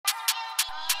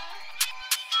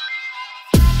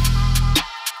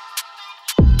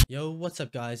Yo, what's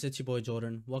up guys, it's your boy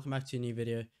Jordan. Welcome back to a new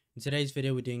video. In today's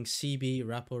video we're doing CB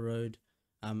Rapper Road.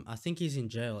 I think he's in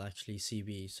jail actually,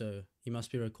 CB, so he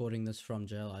must be recording this from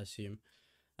jail, I assume.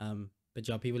 But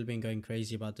yeah, people have been going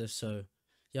crazy about this, so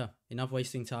yeah, enough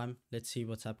wasting time. Let's see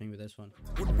what's happening with this one.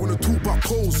 Wanna talk about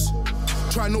polls?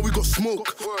 Try know we got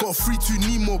smoke. Got a 3-2,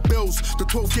 need more bells. The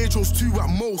 12 gauge was 2 at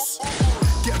most.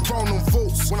 Get round on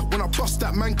votes. When I bust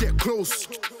that man, get close.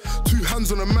 2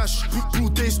 hands on a mash. Blue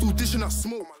day still dishing that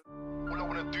smoke. All I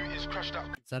wanna do is crash that.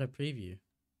 Is that a preview?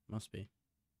 Must be.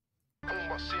 I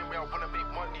wanna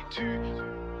make money too.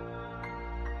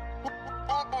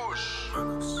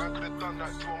 Man could have done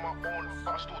that draw my own,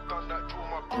 but I still done that draw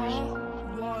my bruise.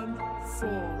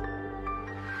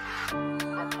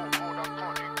 1-4. Rap on road, I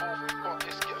can't do both, but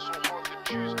it's getting so hard to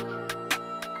choose.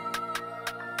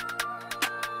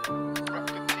 Rap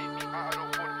could take me out of the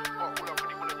hood, but all I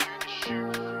really wanna do is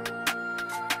shoot.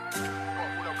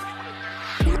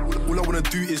 All I wanna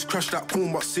do is crash that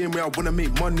corn, but same way I wanna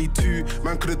make money too.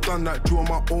 Man could have done that draw on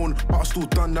my own, but I still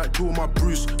done that draw my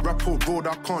bruise. Rap on road,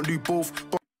 I can't do both.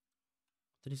 But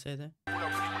What did he say there?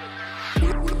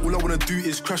 all I wanna do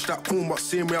is crash that corn, but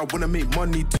same way I wanna make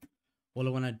money too. All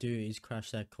I wanna do is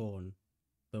crash that corn,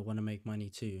 but wanna make money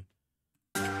too.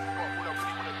 All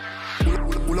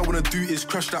I wanna do is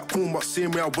crash that corn, but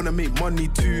same way I wanna make money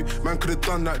too. Man could have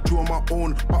done that draw on my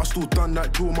own, but I still done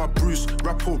that draw my bruise.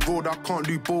 Rap or road, I can't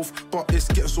do both, but it's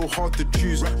getting so hard to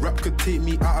choose. Rap could take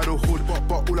me out of the hood,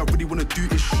 but all I really wanna do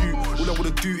is shoot. All I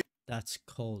wanna do. That's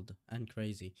cold and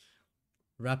crazy.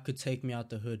 Rap could take me out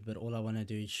the hood, but all I wanna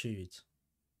do is shoot.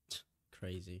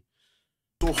 Crazy.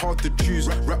 So hard to choose.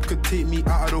 Rap could take me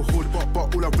out of the hood,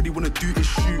 but all I really wanna do is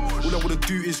shoot. All I wanna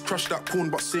do is crash that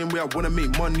corn, but same way I wanna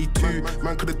make money too.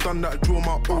 Man could have done that draw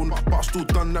my own, but I still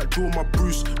done that draw my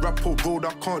bruise. Rap or road,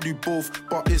 I can't do both,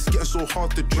 but it's getting so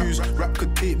hard to choose. Rap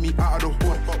could take me out of the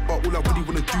hood, but all I really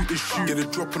wanna do is shoot. Get a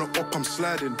drop on a up, I'm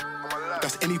sliding.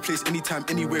 That's any place, anytime,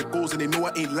 anywhere it goes, and they know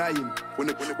I ain't lying. When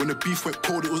the beef went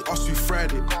cold, it was us who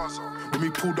fried it. When we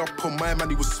pulled up on my man,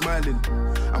 he was smiling.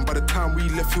 And by the time we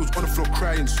left, he was on the floor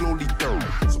crying slowly down.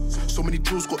 So many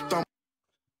drills got done.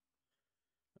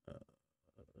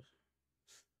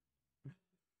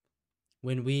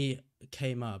 When we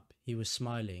came up, he was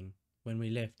smiling. When we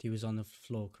left, he was on the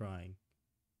floor crying.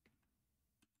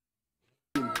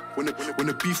 When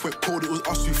the beef went cold, it was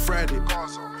us who fried it.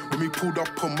 When we pulled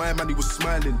up on my man, he was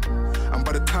smiling. And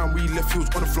by the time we left, he was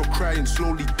on the floor crying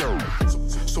slowly down.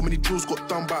 So many drills got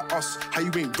done by us. How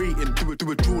you ain't rating? Do a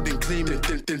drill, then claim it.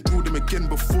 Then drill them again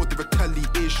before the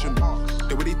retaliation.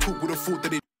 The way they talk would have thought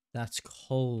that they. That's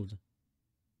cold.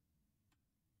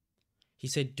 He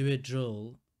said do a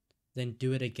drill, then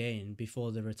do it again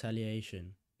before the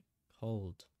retaliation.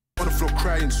 Cold. On the floor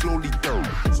crying slowly down.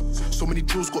 So many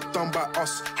drills got done by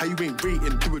us. How you ain't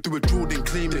rating? Do a drill, then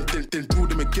claim it. Then drill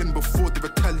them again before the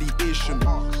retaliation.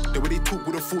 The way they talk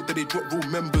would have thought that they dropped real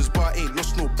members, but I ain't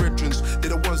lost no brethrens. They're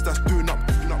the ones that's doing up,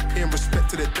 paying respect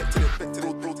to their debt.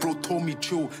 Bro told me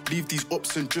chill, leave these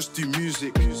ops and just do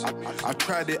music. I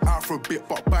tried it out for a bit,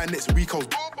 but by next week I was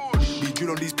be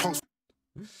drill on these punks.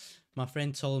 My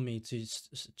friend told me to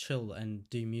chill and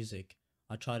do music.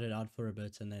 I tried it out for a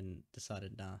bit and then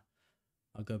decided, nah,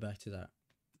 I'll go back to that.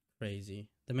 Crazy.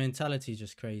 The mentality is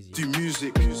just crazy. Do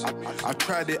music. I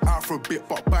tried it out for a bit,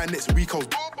 but by next week I was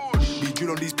be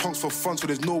drill on these punks for fun, so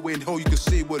there's no way in hell you can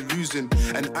say we're losing.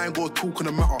 And I ain't gonna talk on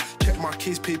the matter. Check my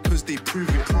case papers, they prove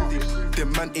it.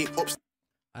 Them man ain't ups.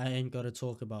 I ain't gotta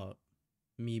talk about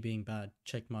me being bad.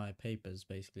 Check my papers,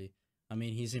 basically. I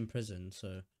mean, he's in prison,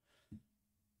 so.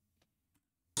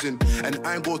 And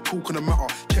I ain't gonna talk on the matter.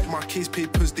 Check my case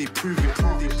papers, they prove it.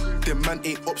 Them man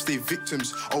ain't ups, they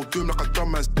victims. I'll do them like a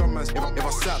dumbass. If I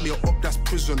sat me up, that's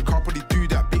prison. Can't probably do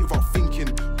that bit without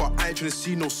thinking. But I ain't trying to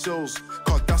see no cells,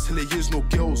 cause that's hella years, no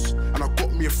girls. And I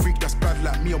got me a freak that's bad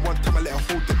like me, and one time I let her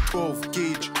hold the 12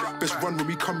 gauge. Best run when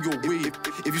we come your way.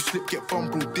 If you slip, get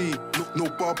bummed all day. No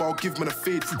barber, I'll give man a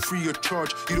fade free of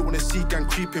charge. You don't wanna see gang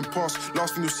creeping past.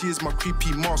 Last thing you'll see is my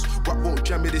creepy mask. Rap won't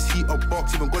jam me this heat up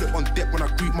box. Even got it on deck when I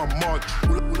greet my march.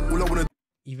 All I wanna.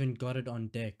 Even got it on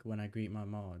deck when I greet my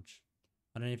march.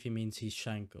 I don't know if he means his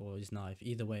shank or his knife.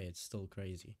 Either way, it's still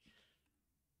crazy.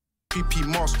 Creepy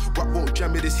mask, rap won't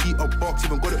jam me this heat up box.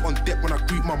 Even got it on deck when I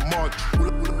greet my march.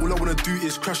 All I wanna do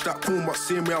is crash that corn, but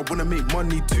same way I wanna make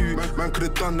money too. Man could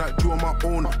have done that draw on my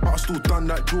own, but I still done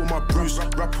that draw my bruise.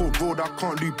 Rap or road, I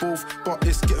can't do both, but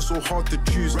it's getting so hard to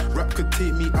choose. Rap could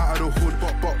take me out of the hood,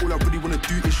 but all I really wanna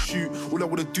do is shoot. All I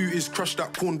wanna do is crash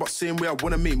that corn, but same way I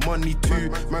wanna make money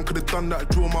too. Man could have done that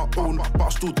draw on my own, but I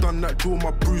still done that draw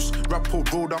my bruise. Rap or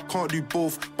road, I can't do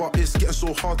both, but it's getting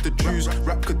so hard to choose.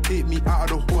 Rap could take me out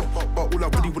of the hood. but all I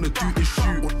really wanna do is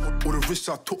shoot. All the risks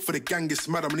I took for the gang, it's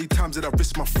mad how many times did I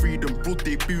risk my freedom. Broad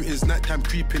debutings, nighttime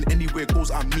creeping, anywhere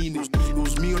goes, I mean it. It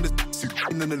was me on the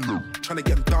in the loop, trying to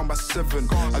get them down by 7.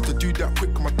 I had to do that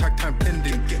quick, my tag time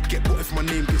pending. Get what if my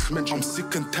name gets mentioned? I'm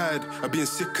sick and tired of being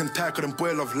sick and tired, cause them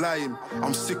boy love lying.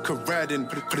 I'm sick of riding,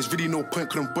 cause there's really no point,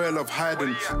 cause them boy love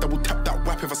hiding. Double tap that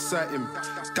whap if I sight him.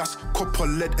 That's copper,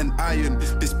 lead and iron.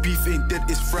 This beef ain't dead,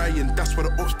 it's frying. That's where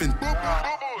the ops been.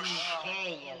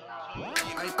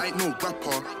 I ain't no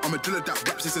rapper, I'm a driller that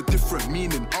raps, it's a different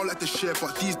meaning. I like to share,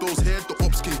 but these those here, the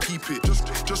ops can keep it.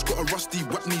 Just got a rusty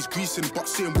whack needs greasing, but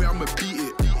saying where I'ma beat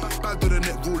it. Bad on the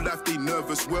net, real life, they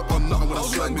nervous. We're on nothing when I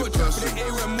swear me person.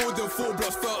 I when more than 4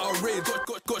 blocks felt our rage.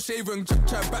 Got shaven,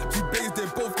 chat back to base, they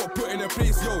both got put in a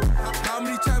place. Yo, how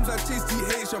many times I chased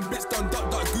DH and bitch done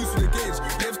duck goose for the gauge.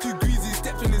 Lives too greasy,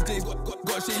 steps in his days.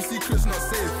 Got shady secrets, not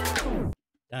safe.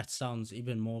 That sounds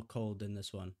even more cold than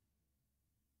this one.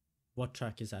 What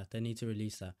track is that? They need to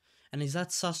release that. And is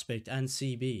that Suspect and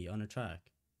CB on a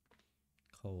track?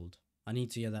 Cold. I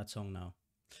need to hear that song now.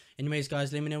 Anyways,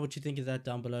 guys, let me know what you think of that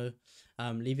down below.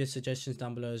 Leave your suggestions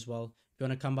down below as well. If you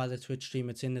want to come by the Twitch stream,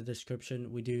 it's in the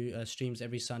description. We do streams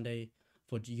every Sunday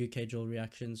for UK drill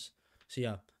reactions. So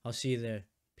yeah, I'll see you there.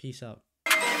 Peace out.